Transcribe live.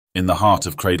In the heart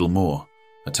of Cradle Moor,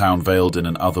 a town veiled in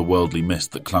an otherworldly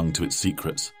mist that clung to its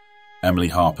secrets, Emily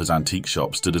Harper's antique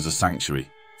shop stood as a sanctuary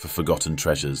for forgotten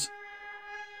treasures.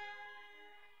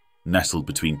 Nestled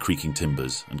between creaking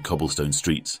timbers and cobblestone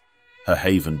streets, her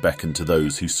haven beckoned to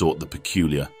those who sought the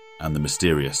peculiar and the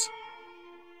mysterious.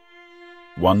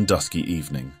 One dusky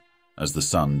evening, as the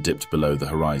sun dipped below the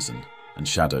horizon and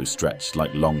shadows stretched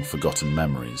like long-forgotten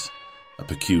memories, a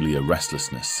peculiar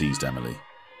restlessness seized Emily.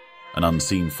 An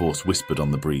unseen force whispered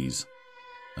on the breeze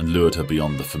and lured her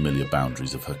beyond the familiar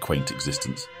boundaries of her quaint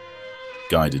existence.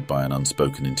 Guided by an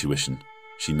unspoken intuition,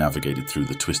 she navigated through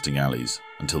the twisting alleys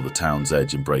until the town's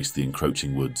edge embraced the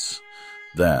encroaching woods.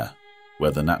 There,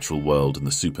 where the natural world and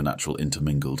the supernatural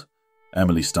intermingled,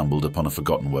 Emily stumbled upon a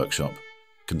forgotten workshop,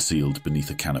 concealed beneath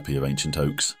a canopy of ancient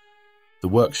oaks. The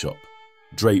workshop,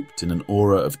 draped in an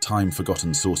aura of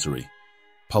time-forgotten sorcery,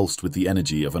 pulsed with the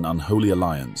energy of an unholy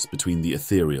alliance between the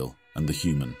ethereal and the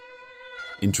human.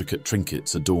 Intricate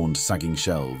trinkets adorned sagging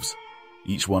shelves,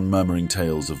 each one murmuring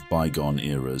tales of bygone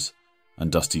eras, and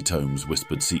dusty tomes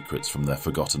whispered secrets from their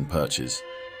forgotten perches.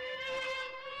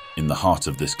 In the heart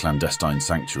of this clandestine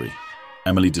sanctuary,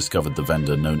 Emily discovered the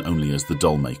vendor known only as the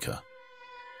Dollmaker.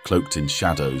 Cloaked in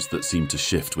shadows that seemed to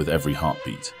shift with every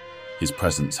heartbeat, his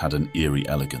presence had an eerie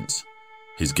elegance,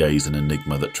 his gaze an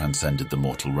enigma that transcended the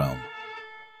mortal realm.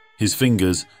 His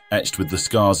fingers, etched with the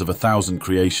scars of 1,000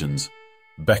 creations,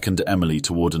 beckoned Emily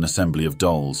toward an assembly of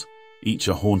dolls, each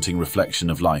a haunting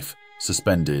reflection of life,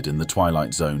 suspended in the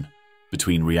twilight zone,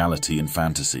 between reality and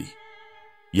fantasy.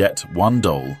 Yet one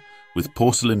doll, with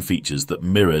porcelain features that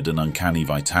mirrored an uncanny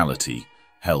vitality,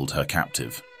 held her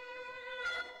captive.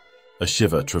 A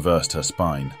shiver traversed her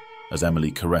spine as Emily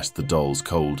caressed the doll's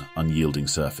cold, unyielding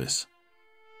surface.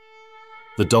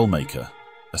 The Dollmaker,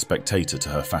 a spectator to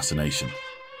her fascination,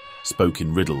 spoke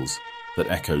in riddles that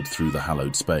echoed through the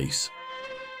hallowed space.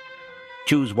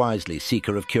 Choose wisely,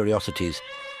 seeker of curiosities,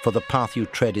 for the path you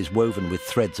tread is woven with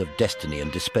threads of destiny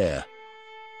and despair.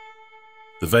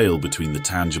 The veil between the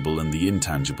tangible and the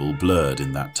intangible blurred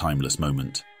in that timeless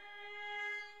moment.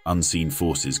 Unseen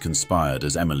forces conspired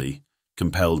as Emily,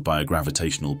 compelled by a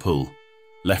gravitational pull,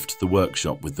 left the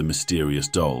workshop with the mysterious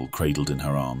doll cradled in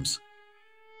her arms.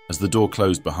 As the door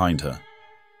closed behind her,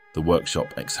 the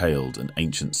workshop exhaled an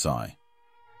ancient sigh,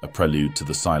 a prelude to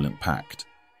the silent pact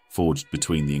forged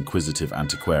between the inquisitive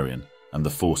antiquarian and the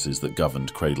forces that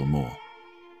governed Cradle Moor.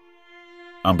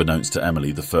 Unbeknownst to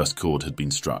Emily, the first chord had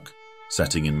been struck,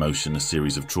 setting in motion a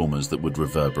series of traumas that would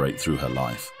reverberate through her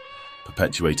life,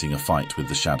 perpetuating a fight with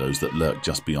the shadows that lurked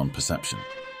just beyond perception.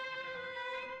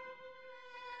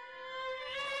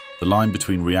 The line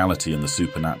between reality and the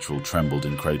supernatural trembled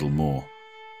in Cradle Moor,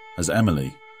 as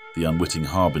Emily, the unwitting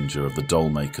harbinger of the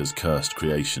Dollmaker's cursed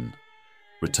creation,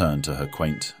 returned to her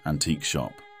quaint antique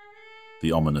shop.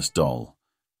 The ominous doll,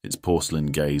 its porcelain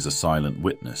gaze a silent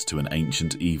witness to an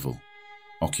ancient evil,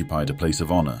 occupied a place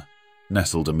of honor,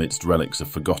 nestled amidst relics of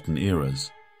forgotten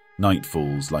eras.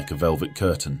 Nightfalls, like a velvet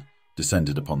curtain,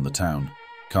 descended upon the town,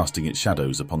 casting its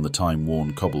shadows upon the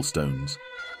time-worn cobblestones.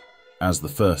 As the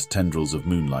first tendrils of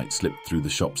moonlight slipped through the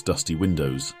shop's dusty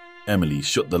windows, Emily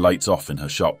shut the lights off in her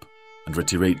shop and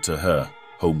retired to her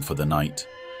home for the night.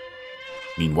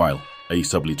 Meanwhile, a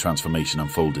subtly transformation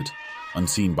unfolded.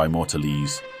 Unseen by mortal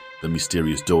ease, the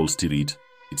mysterious doll stirred,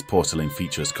 its porcelain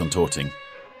features contorting,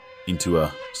 into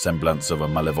a semblance of a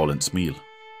malevolent smile.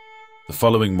 The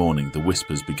following morning, the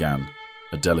whispers began,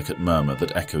 a delicate murmur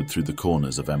that echoed through the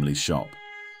corners of Emily's shop.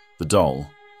 The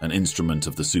doll, an instrument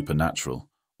of the supernatural,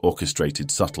 orchestrated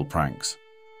subtle pranks.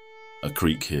 A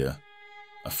creak here,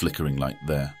 a flickering light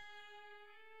there.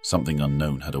 Something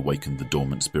unknown had awakened the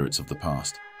dormant spirits of the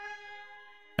past.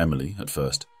 Emily, at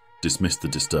first, dismissed the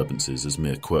disturbances as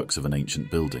mere quirks of an ancient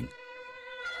building.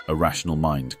 A rational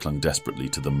mind clung desperately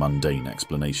to the mundane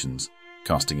explanations,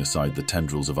 casting aside the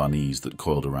tendrils of unease that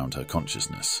coiled around her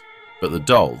consciousness. But the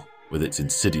doll, with its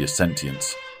insidious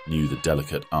sentience, knew the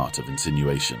delicate art of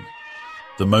insinuation.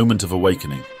 The moment of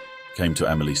awakening came to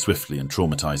Emily swiftly and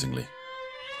traumatizingly.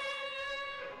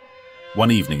 One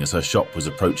evening, as her shop was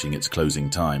approaching its closing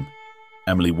time,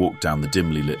 Emily walked down the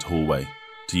dimly lit hallway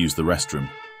to use the restroom,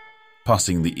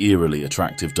 passing the eerily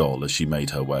attractive doll as she made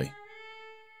her way.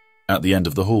 At the end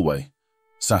of the hallway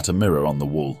sat a mirror on the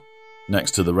wall,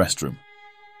 next to the restroom.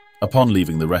 Upon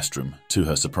leaving the restroom, to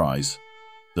her surprise,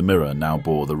 the mirror now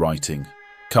bore the writing,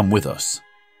 "Come with us,"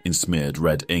 in smeared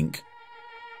red ink.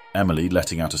 Emily,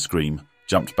 letting out a scream,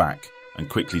 jumped back and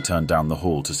quickly turned down the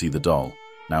hall to see the doll,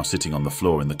 now sitting on the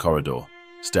floor in the corridor,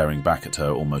 staring back at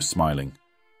her, almost smiling.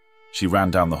 She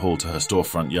ran down the hall to her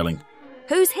storefront, yelling,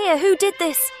 "Who's here? Who did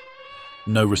this?"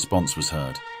 No response was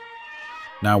heard.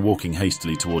 Now walking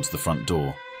hastily towards the front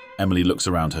door, Emily looks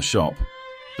around her shop,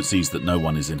 but sees that no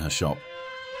one is in her shop.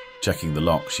 Checking the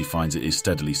lock, she finds it is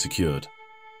steadily secured.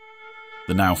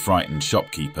 The now frightened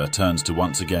shopkeeper turns to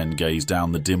once again gaze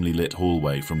down the dimly lit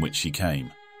hallway from which she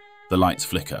came. The lights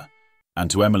flicker, and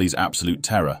to Emily's absolute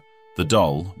terror, the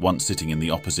doll, once sitting in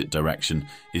the opposite direction,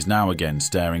 is now again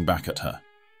staring back at her.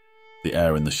 The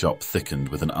air in the shop thickened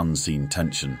with an unseen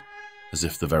tension, as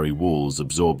if the very walls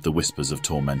absorbed the whispers of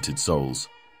tormented souls.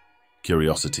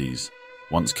 Curiosities,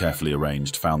 once carefully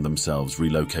arranged, found themselves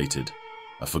relocated,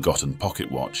 a forgotten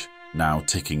pocket watch, now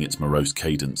ticking its morose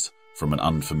cadence from an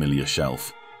unfamiliar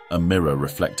shelf, a mirror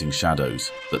reflecting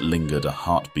shadows that lingered a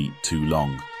heartbeat too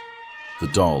long. The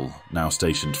doll, now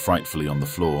stationed frightfully on the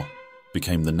floor,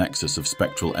 became the nexus of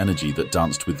spectral energy that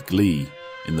danced with glee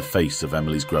in the face of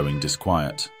Emily's growing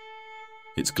disquiet.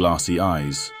 Its glassy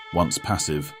eyes, once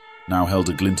passive, now held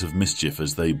a glint of mischief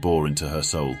as they bore into her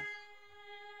soul.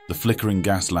 The flickering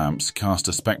gas lamps cast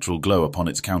a spectral glow upon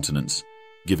its countenance,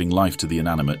 giving life to the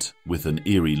inanimate with an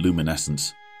eerie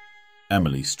luminescence.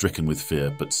 Emily, stricken with fear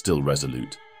but still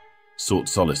resolute, sought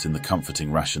solace in the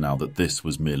comforting rationale that this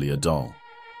was merely a doll.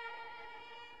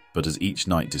 But as each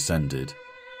night descended,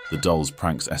 the doll's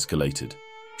pranks escalated,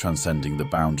 transcending the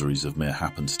boundaries of mere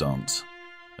happenstance.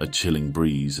 A chilling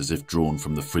breeze, as if drawn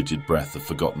from the frigid breath of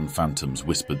forgotten phantoms,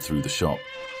 whispered through the shop,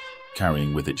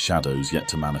 carrying with it shadows yet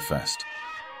to manifest.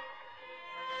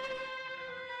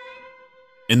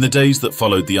 In the days that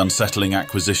followed the unsettling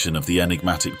acquisition of the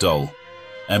enigmatic doll,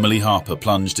 Emily Harper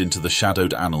plunged into the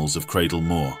shadowed annals of Cradle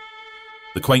Moor.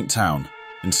 The quaint town,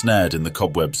 ensnared in the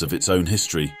cobwebs of its own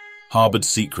history, harboured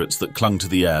secrets that clung to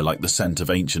the air like the scent of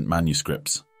ancient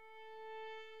manuscripts.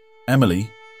 Emily,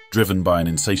 driven by an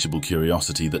insatiable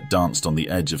curiosity that danced on the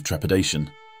edge of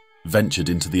trepidation, ventured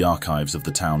into the archives of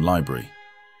the town library,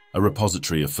 a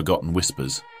repository of forgotten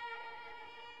whispers.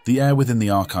 The air within the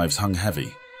archives hung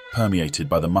heavy, permeated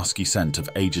by the musky scent of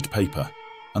aged paper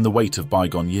and the weight of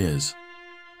bygone years.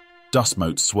 Dust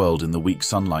motes swirled in the weak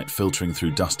sunlight filtering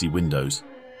through dusty windows,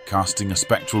 casting a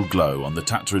spectral glow on the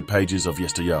tattered pages of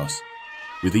yesteryears,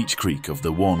 with each creak of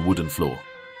the worn wooden floor.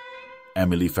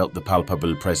 Emily felt the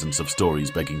palpable presence of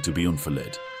stories begging to be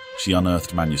unfurled. She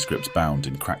unearthed manuscripts bound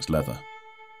in cracked leather,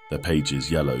 their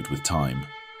pages yellowed with time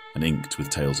and inked with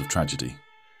tales of tragedy.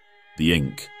 The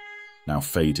ink, now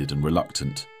faded and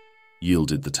reluctant,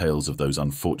 yielded the tales of those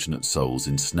unfortunate souls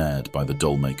ensnared by the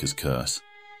Dollmaker's curse.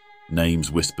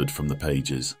 Names whispered from the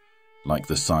pages, like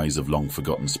the sighs of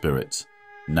long-forgotten spirits,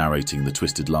 narrating the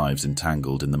twisted lives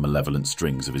entangled in the malevolent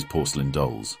strings of his porcelain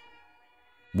dolls.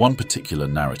 One particular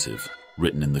narrative,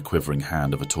 written in the quivering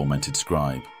hand of a tormented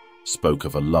scribe, spoke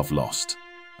of a love lost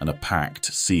and a pact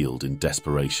sealed in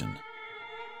desperation.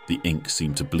 The ink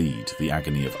seemed to bleed the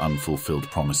agony of unfulfilled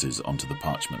promises onto the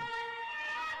parchment.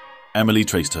 Emily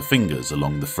traced her fingers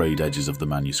along the frayed edges of the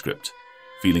manuscript,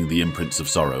 feeling the imprints of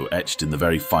sorrow etched in the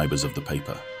very fibres of the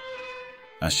paper.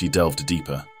 As she delved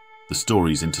deeper, the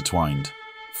stories intertwined,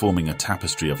 forming a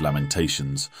tapestry of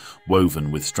lamentations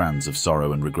woven with strands of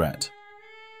sorrow and regret.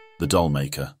 The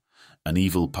Dollmaker, an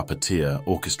evil puppeteer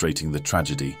orchestrating the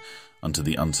tragedy unto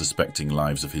the unsuspecting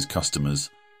lives of his customers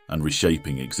and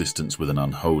reshaping existence with an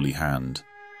unholy hand,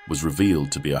 was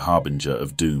revealed to be a harbinger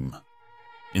of doom.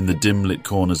 In the dim-lit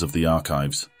corners of the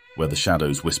archives, where the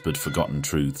shadows whispered forgotten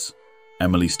truths,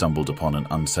 Emily stumbled upon an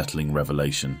unsettling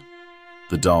revelation.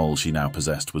 The doll she now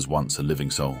possessed was once a living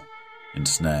soul,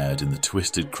 ensnared in the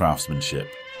twisted craftsmanship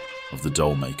of the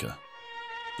Dollmaker.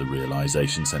 The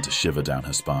realization sent a shiver down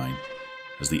her spine,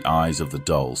 as the eyes of the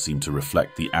doll seemed to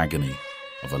reflect the agony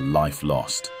of a life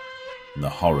lost and the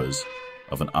horrors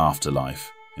of an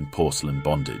afterlife in porcelain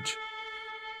bondage.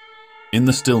 In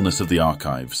the stillness of the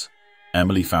archives,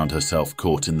 Emily found herself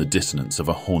caught in the dissonance of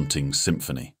a haunting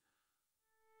symphony.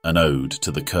 An ode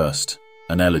to the cursed,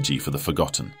 an elegy for the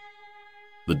forgotten.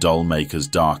 The Dollmaker's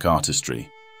dark artistry,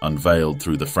 unveiled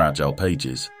through the fragile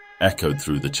pages, echoed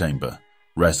through the chamber,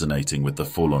 resonating with the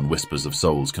forlorn whispers of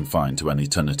souls confined to an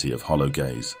eternity of hollow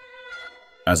gaze.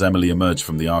 As Emily emerged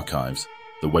from the archives,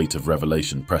 the weight of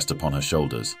revelation pressed upon her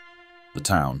shoulders. The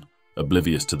town,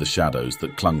 oblivious to the shadows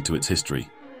that clung to its history,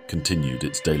 continued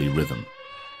its daily rhythm.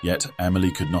 Yet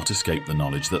Emily could not escape the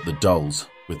knowledge that the dolls,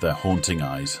 with their haunting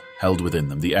eyes, held within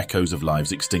them the echoes of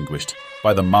lives extinguished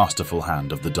by the masterful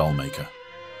hand of the Dollmaker.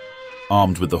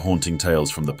 Armed with the haunting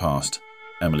tales from the past,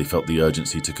 Emily felt the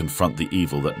urgency to confront the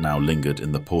evil that now lingered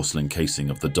in the porcelain casing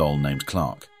of the doll named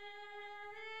Clark.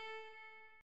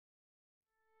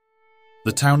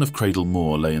 The town of Cradle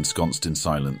Moor lay ensconced in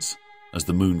silence, as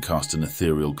the moon cast an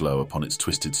ethereal glow upon its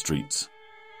twisted streets.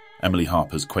 Emily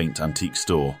Harper's quaint antique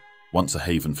store, once a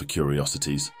haven for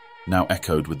curiosities, now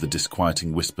echoed with the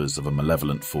disquieting whispers of a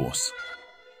malevolent force.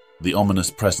 The ominous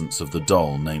presence of the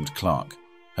doll named Clark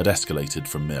had escalated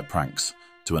from mere pranks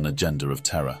to an agenda of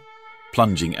terror,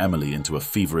 plunging Emily into a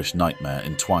feverish nightmare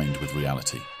entwined with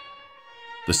reality.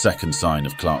 The second sign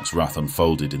of Clark's wrath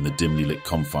unfolded in the dimly lit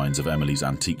confines of Emily's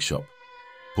antique shop.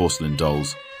 Porcelain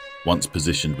dolls, once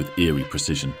positioned with eerie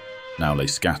precision, now lay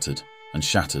scattered and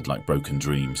shattered like broken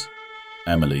dreams.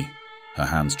 Emily, her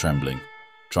hands trembling,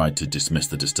 tried to dismiss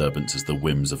the disturbance as the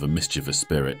whims of a mischievous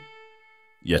spirit.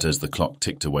 Yet as the clock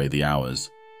ticked away the hours,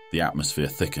 the atmosphere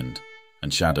thickened,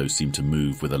 and shadows seemed to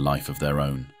move with a life of their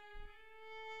own.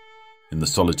 In the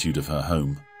solitude of her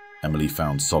home, Emily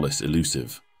found solace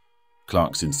elusive.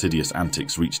 Clark's insidious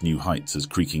antics reached new heights as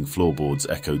creaking floorboards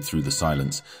echoed through the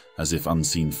silence, as if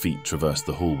unseen feet traversed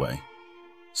the hallway.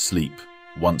 Sleep,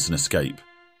 once an escape,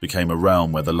 became a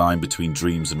realm where the line between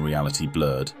dreams and reality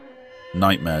blurred.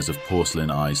 Nightmares of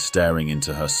porcelain eyes staring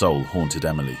into her soul haunted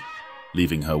Emily,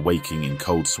 leaving her waking in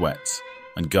cold sweats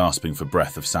and gasping for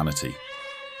breath of sanity.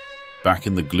 Back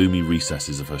in the gloomy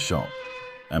recesses of her shop,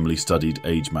 Emily studied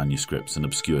age manuscripts and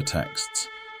obscure texts,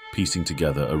 piecing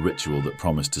together a ritual that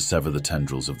promised to sever the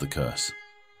tendrils of the curse.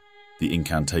 The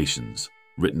incantations,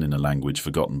 written in a language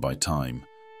forgotten by time,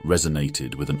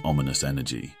 resonated with an ominous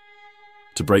energy.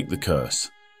 To break the curse,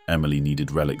 Emily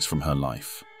needed relics from her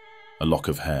life: a lock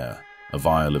of hair, a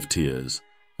vial of tears,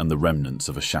 and the remnants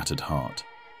of a shattered heart.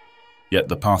 Yet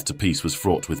the path to peace was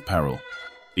fraught with peril.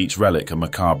 Each relic, a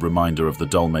macabre reminder of the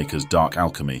Dollmaker's dark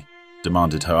alchemy,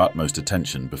 demanded her utmost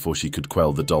attention before she could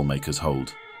quell the Dollmaker's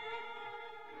hold.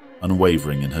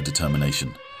 Unwavering in her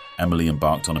determination, Emily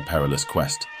embarked on a perilous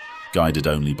quest, guided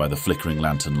only by the flickering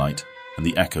lantern light and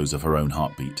the echoes of her own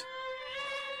heartbeat.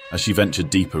 As she ventured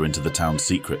deeper into the town's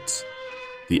secrets,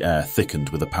 the air thickened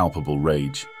with a palpable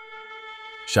rage.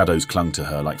 Shadows clung to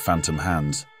her like phantom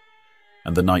hands,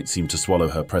 and the night seemed to swallow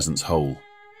her presence whole.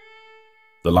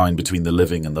 The line between the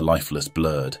living and the lifeless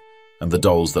blurred, and the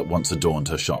dolls that once adorned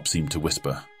her shop seemed to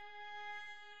whisper.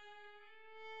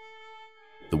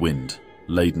 The wind,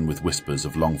 laden with whispers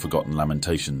of long-forgotten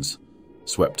lamentations,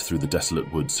 swept through the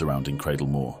desolate woods surrounding Cradle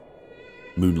Moor.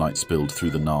 Moonlight spilled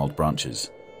through the gnarled branches,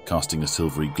 casting a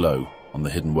silvery glow on the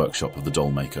hidden workshop of the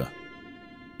Dollmaker.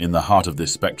 In the heart of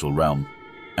this spectral realm,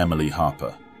 Emily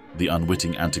Harper, the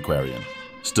unwitting antiquarian,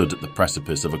 stood at the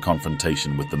precipice of a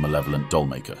confrontation with the malevolent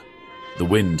Dollmaker. The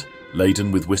wind,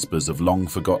 laden with whispers of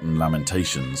long-forgotten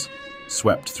lamentations,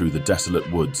 swept through the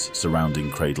desolate woods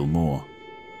surrounding Cradle Moor.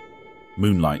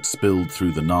 Moonlight spilled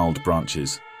through the gnarled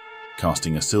branches,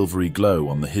 casting a silvery glow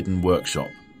on the hidden workshop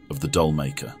of the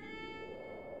Dollmaker.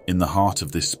 In the heart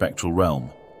of this spectral realm,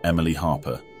 Emily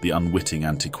Harper, the unwitting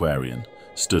antiquarian,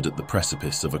 stood at the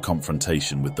precipice of a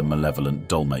confrontation with the malevolent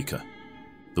Dollmaker.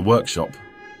 The workshop,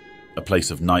 a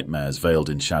place of nightmares veiled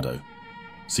in shadow,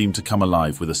 seemed to come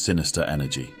alive with a sinister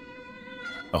energy.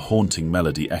 A haunting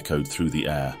melody echoed through the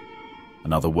air,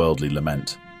 an otherworldly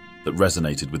lament that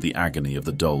resonated with the agony of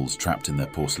the dolls trapped in their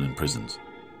porcelain prisons.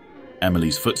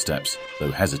 Emily's footsteps,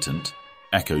 though hesitant,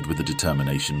 echoed with a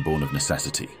determination born of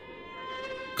necessity.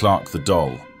 Clark the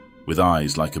doll, with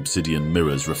eyes like obsidian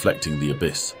mirrors reflecting the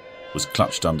abyss, was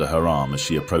clutched under her arm as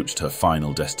she approached her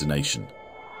final destination,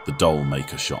 the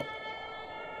Dollmaker shop.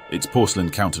 Its porcelain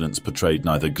countenance portrayed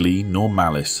neither glee nor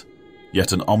malice,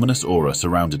 yet an ominous aura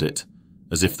surrounded it,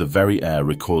 as if the very air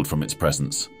recoiled from its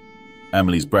presence.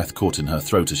 Emily's breath caught in her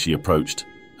throat as she approached,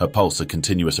 her pulse a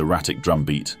continuous erratic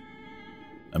drumbeat.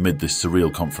 Amid this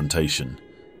surreal confrontation,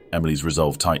 Emily's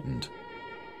resolve tightened.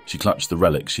 She clutched the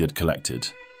relics she had collected,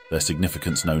 their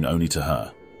significance known only to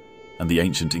her, and the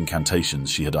ancient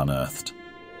incantations she had unearthed.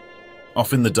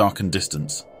 Off in the darkened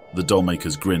distance, the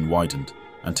Dollmaker's grin widened,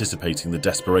 anticipating the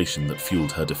desperation that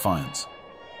fueled her defiance.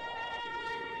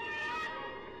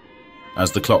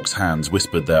 As the clock's hands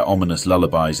whispered their ominous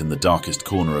lullabies in the darkest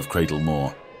corner of Cradle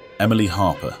Moor, Emily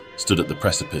Harper stood at the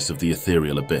precipice of the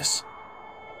ethereal abyss.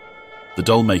 The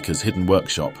Dollmaker's hidden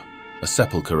workshop, a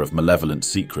sepulchre of malevolent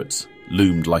secrets,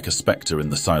 loomed like a spectre in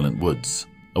the silent woods,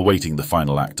 awaiting the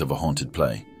final act of a haunted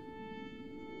play.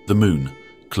 The moon,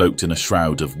 cloaked in a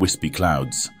shroud of wispy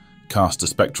clouds, cast a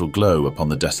spectral glow upon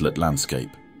the desolate landscape.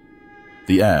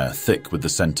 The air, thick with the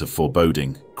scent of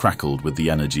foreboding, crackled with the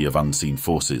energy of unseen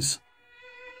forces.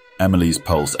 Emily's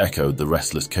pulse echoed the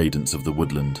restless cadence of the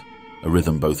woodland, a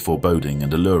rhythm both foreboding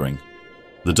and alluring.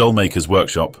 The Dollmaker's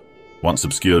workshop, once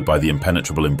obscured by the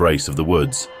impenetrable embrace of the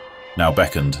woods, now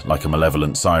beckoned like a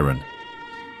malevolent siren.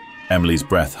 Emily's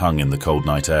breath hung in the cold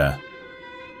night air,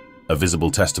 a visible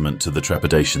testament to the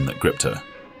trepidation that gripped her.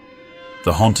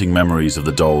 The haunting memories of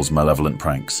the doll's malevolent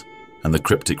pranks and the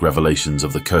cryptic revelations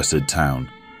of the cursed town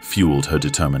fueled her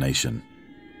determination.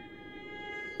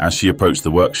 As she approached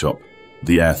the workshop,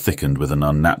 the air thickened with an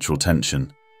unnatural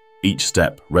tension, each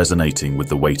step resonating with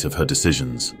the weight of her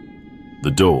decisions.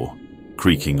 The door,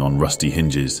 creaking on rusty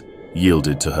hinges,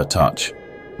 yielded to her touch,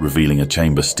 revealing a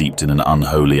chamber steeped in an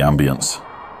unholy ambience.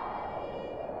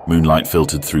 Moonlight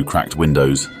filtered through cracked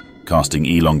windows, casting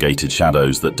elongated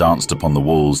shadows that danced upon the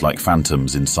walls like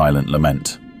phantoms in silent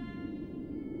lament.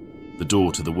 The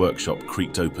door to the workshop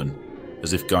creaked open,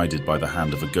 as if guided by the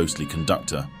hand of a ghostly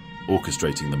conductor,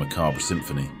 orchestrating the macabre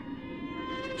symphony.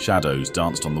 Shadows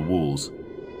danced on the walls,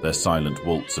 their silent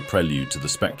waltz a prelude to the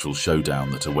spectral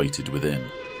showdown that awaited within.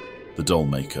 The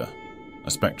Dollmaker, a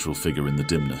spectral figure in the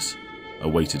dimness,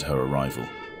 awaited her arrival.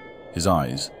 His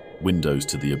eyes, windows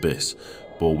to the abyss,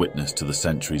 bore witness to the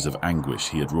centuries of anguish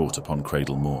he had wrought upon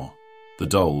Cradle Moor. The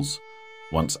dolls,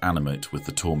 once animate with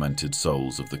the tormented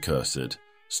souls of the cursed,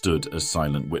 stood as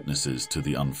silent witnesses to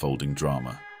the unfolding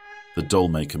drama. The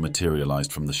Dollmaker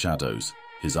materialized from the shadows,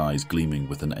 his eyes gleaming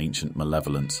with an ancient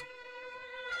malevolence.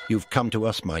 "You've come to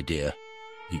us, my dear,"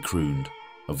 he crooned,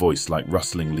 a voice like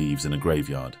rustling leaves in a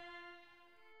graveyard.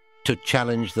 "to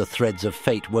challenge the threads of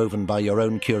fate woven by your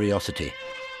own curiosity."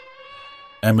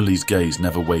 Emily's gaze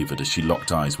never wavered as she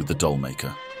locked eyes with the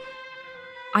Dollmaker.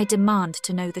 "I demand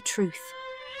to know the truth,"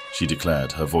 she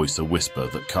declared, her voice a whisper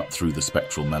that cut through the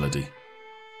spectral melody.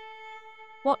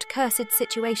 "What cursed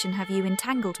situation have you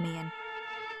entangled me in?"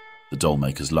 The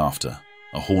Dollmaker's laughter,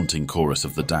 a haunting chorus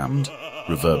of the damned,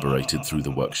 reverberated through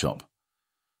the workshop.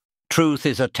 "Truth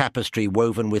is a tapestry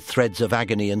woven with threads of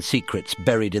agony and secrets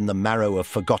buried in the marrow of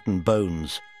forgotten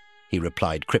bones," he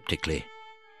replied cryptically.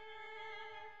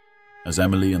 As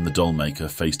Emily and the Dollmaker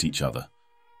faced each other,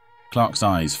 Clark's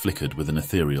eyes flickered with an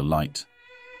ethereal light.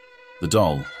 The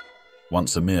doll,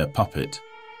 once a mere puppet,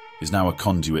 is now a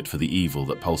conduit for the evil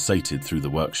that pulsated through the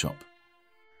workshop.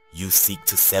 "You seek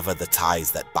to sever the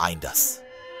ties that bind us,"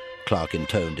 Clark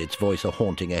intoned, its voice a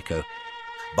haunting echo.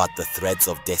 "but the threads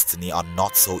of destiny are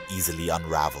not so easily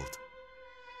unraveled."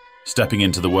 Stepping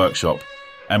into the workshop,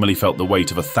 Emily felt the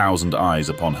weight of 1,000 eyes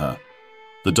upon her.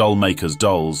 The Dollmaker's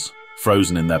dolls,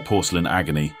 frozen in their porcelain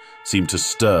agony, seemed to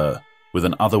stir with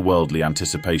an otherworldly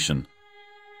anticipation.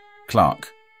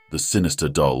 Clark, the sinister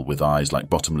doll with eyes like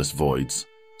bottomless voids,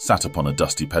 sat upon a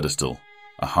dusty pedestal,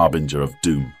 a harbinger of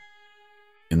doom.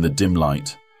 In the dim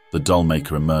light, the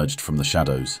Dollmaker emerged from the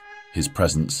shadows, his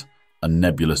presence a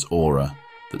nebulous aura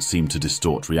that seemed to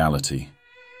distort reality.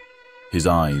 His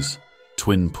eyes,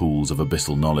 twin pools of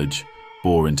abyssal knowledge,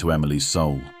 bore into Emily's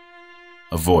soul.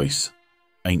 A voice,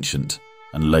 ancient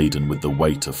and laden with the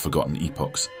weight of forgotten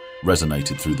epochs,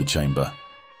 resonated through the chamber.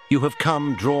 "You have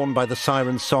come drawn by the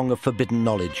siren's song of forbidden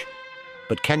knowledge,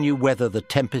 but can you weather the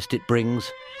tempest it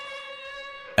brings?"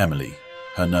 Emily,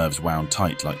 her nerves wound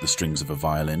tight like the strings of a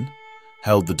violin,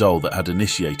 held the doll that had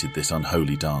initiated this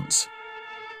unholy dance.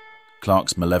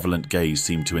 Clark's malevolent gaze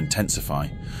seemed to intensify,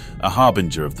 a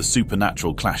harbinger of the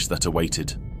supernatural clash that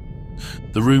awaited.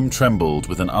 The room trembled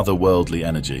with an otherworldly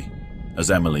energy. As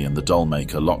Emily and the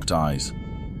Dollmaker locked eyes,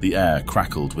 the air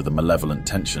crackled with a malevolent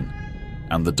tension,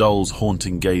 and the doll's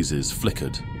haunting gazes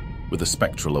flickered with a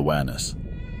spectral awareness.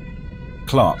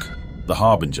 Clark, the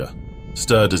harbinger,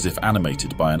 stirred as if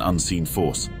animated by an unseen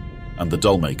force, and the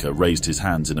Dollmaker raised his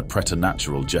hands in a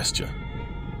preternatural gesture.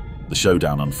 The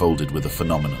showdown unfolded with a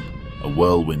phenomenon, a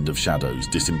whirlwind of shadows,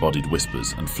 disembodied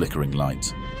whispers, and flickering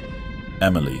light.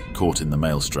 Emily, caught in the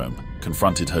maelstrom,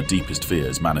 confronted her deepest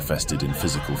fears manifested in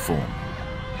physical form.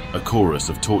 A chorus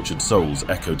of tortured souls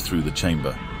echoed through the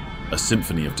chamber, a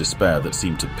symphony of despair that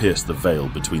seemed to pierce the veil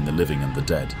between the living and the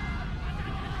dead.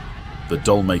 The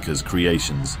Dollmaker's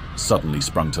creations suddenly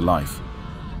sprung to life.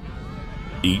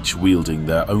 Each wielding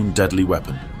their own deadly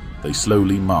weapon, they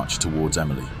slowly marched towards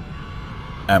Emily.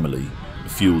 Emily,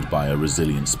 fueled by a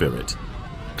resilient spirit,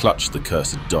 clutched the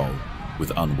cursed doll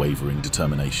with unwavering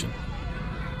determination.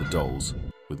 The dolls,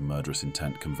 with murderous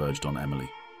intent, converged on Emily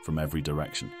from every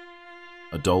direction.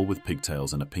 A doll with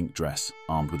pigtails and a pink dress,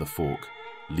 armed with a fork,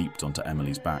 leaped onto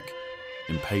Emily's back,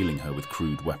 impaling her with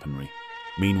crude weaponry.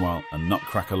 Meanwhile, a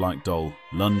nutcracker-like doll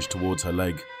lunged towards her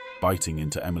leg, biting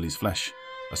into Emily's flesh.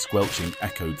 A squelching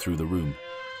echoed through the room.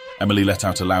 Emily let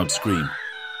out a loud scream.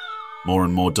 More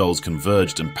and more dolls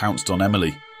converged and pounced on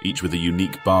Emily, each with a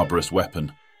unique barbarous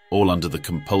weapon, all under the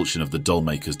compulsion of the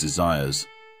Dollmaker's desires.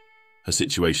 Her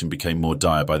situation became more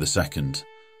dire by the second,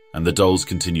 and the dolls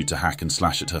continued to hack and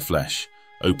slash at her flesh,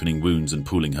 opening wounds and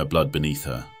pooling her blood beneath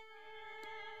her.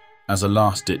 As a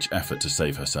last-ditch effort to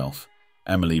save herself,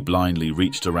 Emily blindly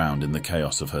reached around in the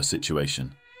chaos of her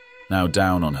situation. Now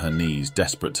down on her knees,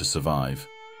 desperate to survive.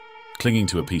 Clinging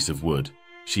to a piece of wood,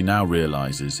 she now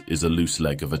realizes is a loose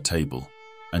leg of a table,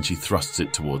 and she thrusts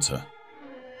it towards her.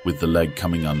 With the leg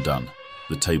coming undone,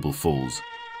 the table falls,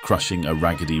 crushing a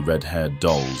raggedy red-haired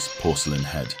doll's porcelain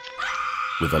head.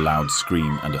 With a loud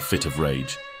scream and a fit of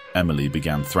rage, Emily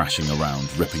began thrashing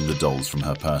around, ripping the dolls from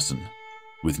her person.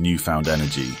 With newfound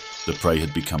energy, the prey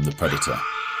had become the predator.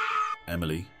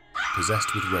 Emily,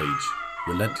 possessed with rage,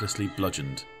 relentlessly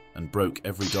bludgeoned and broke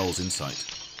every doll's insight.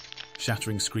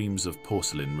 Shattering screams of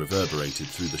porcelain reverberated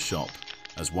through the shop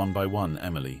as one by one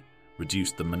Emily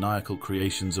reduced the maniacal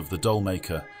creations of the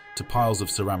Dollmaker to piles of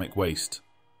ceramic waste.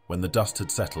 When the dust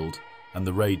had settled and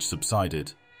the rage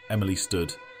subsided, Emily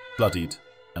stood, bloodied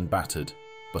and battered,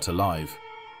 but alive.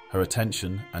 Her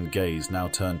attention and gaze now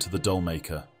turned to the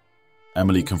Dollmaker.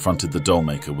 Emily confronted the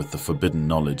Dollmaker with the forbidden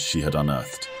knowledge she had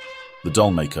unearthed. The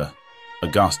Dollmaker,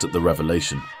 aghast at the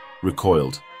revelation,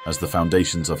 recoiled as the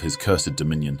foundations of his cursed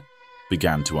dominion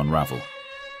began to unravel.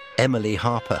 Emily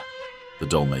Harper, the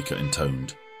Dollmaker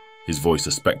intoned, his voice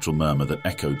a spectral murmur that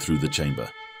echoed through the chamber.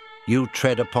 you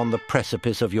tread upon the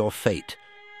precipice of your fate.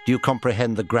 Do you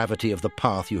comprehend the gravity of the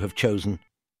path you have chosen?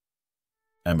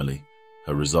 Emily,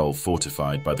 her resolve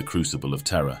fortified by the crucible of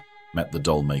terror, met the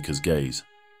Dollmaker's gaze.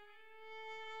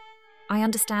 I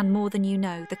understand more than you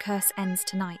know. The curse ends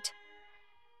tonight.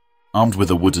 Armed with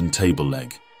a wooden table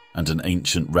leg and an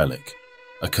ancient relic,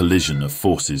 a collision of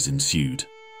forces ensued,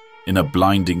 in a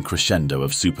blinding crescendo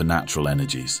of supernatural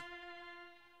energies.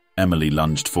 Emily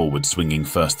lunged forward, swinging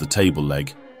first the table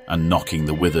leg and knocking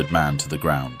the withered man to the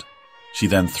ground. She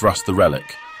then thrust the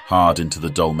relic hard into the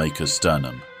Dollmaker's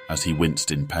sternum as he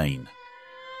winced in pain.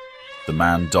 The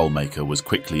man Dollmaker was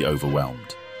quickly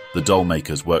overwhelmed. The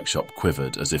Dollmaker's workshop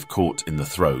quivered as if caught in the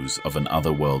throes of an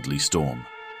otherworldly storm.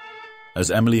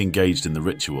 As Emily engaged in the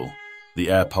ritual, the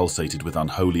air pulsated with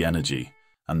unholy energy,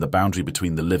 and the boundary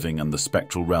between the living and the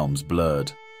spectral realms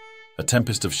blurred. A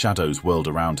tempest of shadows whirled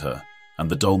around her, and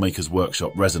the Dollmaker's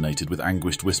workshop resonated with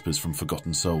anguished whispers from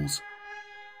forgotten souls.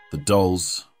 The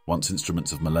dolls, once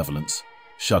instruments of malevolence,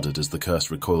 shuddered as the curse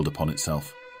recoiled upon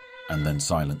itself, and then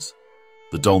silence.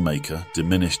 The Dollmaker,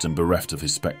 diminished and bereft of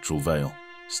his spectral veil,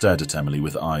 stared at Emily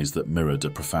with eyes that mirrored a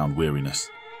profound weariness.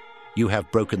 You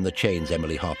have broken the chains,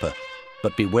 Emily Harper,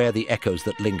 but beware the echoes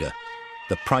that linger.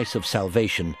 The price of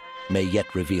salvation may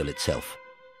yet reveal itself.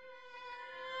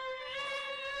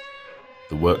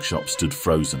 The workshop stood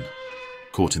frozen,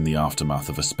 caught in the aftermath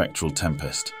of a spectral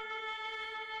tempest.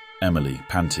 Emily,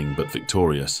 panting but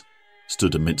victorious,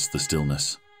 stood amidst the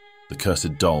stillness, the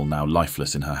cursed doll now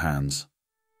lifeless in her hands.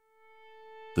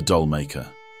 The Dollmaker,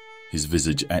 his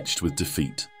visage etched with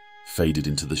defeat, faded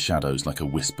into the shadows like a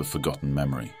wisp of forgotten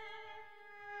memory.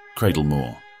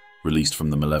 Cradlemore, released from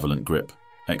the malevolent grip,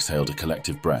 exhaled a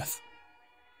collective breath.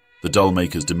 The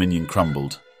Dollmaker's dominion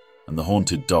crumbled, and the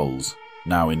haunted dolls,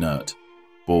 now inert,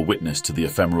 bore witness to the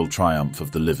ephemeral triumph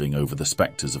of the living over the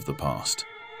spectres of the past.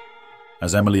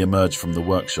 As Emily emerged from the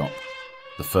workshop,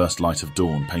 the first light of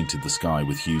dawn painted the sky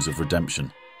with hues of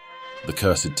redemption. The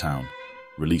cursed town,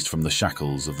 released from the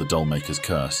shackles of the Dollmaker's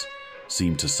curse,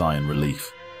 seemed to sigh in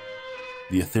relief.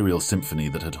 The ethereal symphony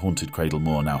that had haunted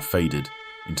Cradlemore now faded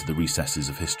into the recesses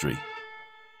of history.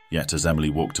 Yet as Emily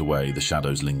walked away, the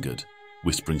shadows lingered,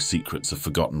 whispering secrets of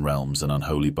forgotten realms and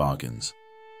unholy bargains.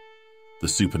 The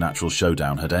supernatural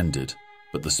showdown had ended,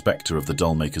 but the spectre of the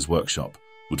Dollmaker's workshop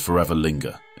would forever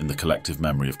linger in the collective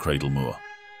memory of Cradlemore,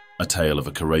 a tale of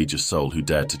a courageous soul who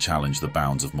dared to challenge the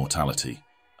bounds of mortality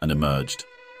and emerged,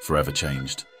 forever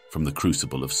changed, from the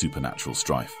crucible of supernatural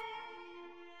strife.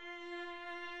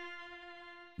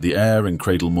 The air in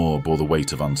Cradlemore bore the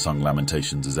weight of unsung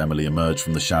lamentations as Emily emerged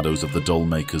from the shadows of the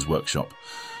Dollmaker's workshop,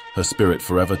 her spirit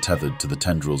forever tethered to the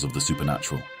tendrils of the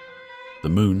supernatural. The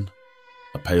moon,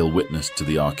 a pale witness to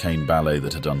the arcane ballet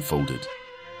that had unfolded,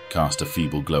 cast a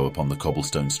feeble glow upon the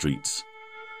cobblestone streets.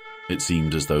 It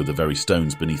seemed as though the very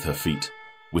stones beneath her feet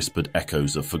whispered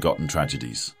echoes of forgotten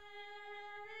tragedies.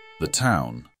 The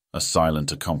town, a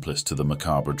silent accomplice to the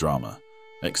macabre drama,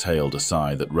 exhaled a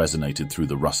sigh that resonated through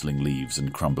the rustling leaves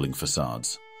and crumbling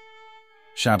facades.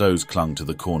 Shadows clung to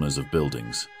the corners of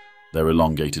buildings, their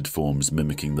elongated forms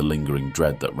mimicking the lingering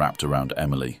dread that wrapped around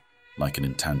Emily like an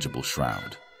intangible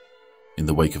shroud. In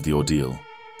the wake of the ordeal,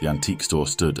 the antique store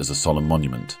stood as a solemn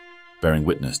monument, bearing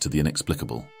witness to the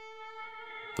inexplicable.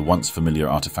 The once familiar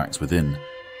artifacts within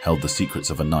held the secrets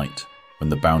of a night when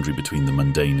the boundary between the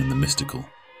mundane and the mystical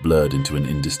blurred into an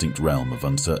indistinct realm of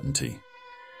uncertainty.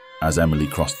 As Emily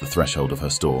crossed the threshold of her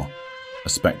store, a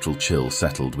spectral chill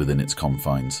settled within its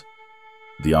confines.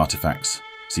 The artifacts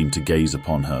seemed to gaze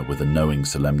upon her with a knowing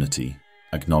solemnity,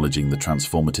 acknowledging the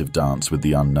transformative dance with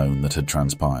the unknown that had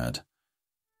transpired.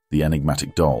 The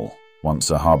enigmatic doll,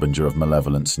 once a harbinger of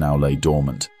malevolence, now lay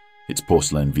dormant, its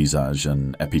porcelain visage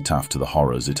an epitaph to the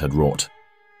horrors it had wrought.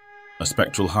 A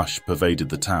spectral hush pervaded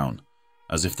the town,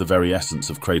 as if the very essence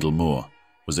of Cradle Moor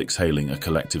was exhaling a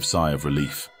collective sigh of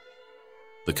relief.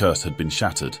 The curse had been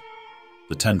shattered,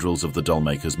 the tendrils of the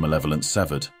Dollmaker's malevolence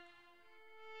severed.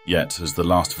 Yet, as the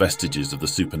last vestiges of the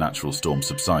supernatural storm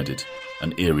subsided,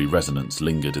 an eerie resonance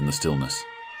lingered in the stillness.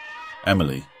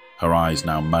 Emily, her eyes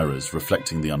now mirrors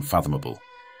reflecting the unfathomable,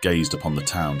 gazed upon the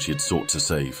town she had sought to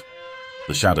save.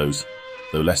 The shadows,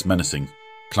 though less menacing,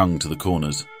 clung to the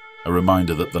corners, a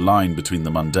reminder that the line between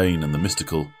the mundane and the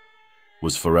mystical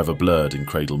was forever blurred in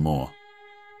Cradle Moor.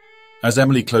 As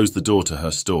Emily closed the door to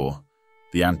her store,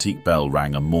 the antique bell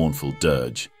rang a mournful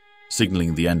dirge,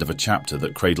 signalling the end of a chapter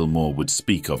that Cradle Moor would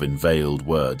speak of in veiled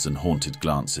words and haunted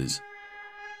glances.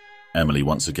 Emily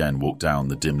once again walked down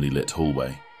the dimly lit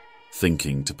hallway,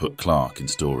 thinking to put Clark in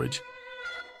storage,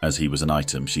 as he was an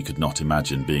item she could not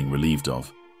imagine being relieved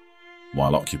of.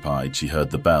 While occupied, she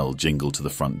heard the bell jingle to the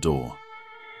front door.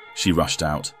 She rushed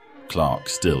out, Clark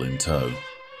still in tow.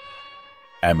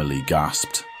 Emily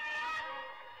gasped.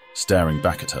 Staring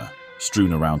back at her,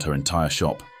 strewn around her entire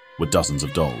shop, were dozens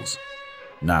of dolls,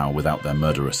 now without their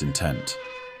murderous intent,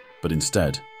 but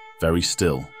instead very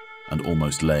still and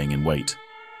almost laying in wait.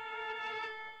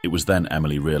 It was then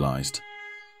Emily realized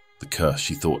the curse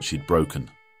she thought she'd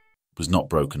broken was not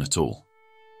broken at all.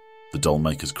 The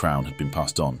Dollmaker's crown had been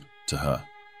passed on to her.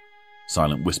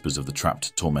 Silent whispers of the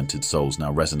trapped, tormented souls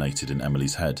now resonated in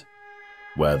Emily's head,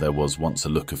 where there was once a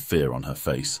look of fear on her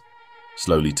face,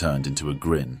 slowly turned into a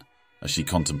grin as she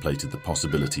contemplated the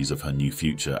possibilities of her new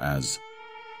future as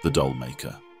the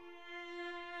Dollmaker.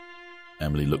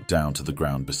 Emily looked down to the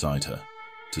ground beside her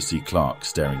to see Clark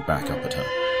staring back up at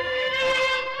her.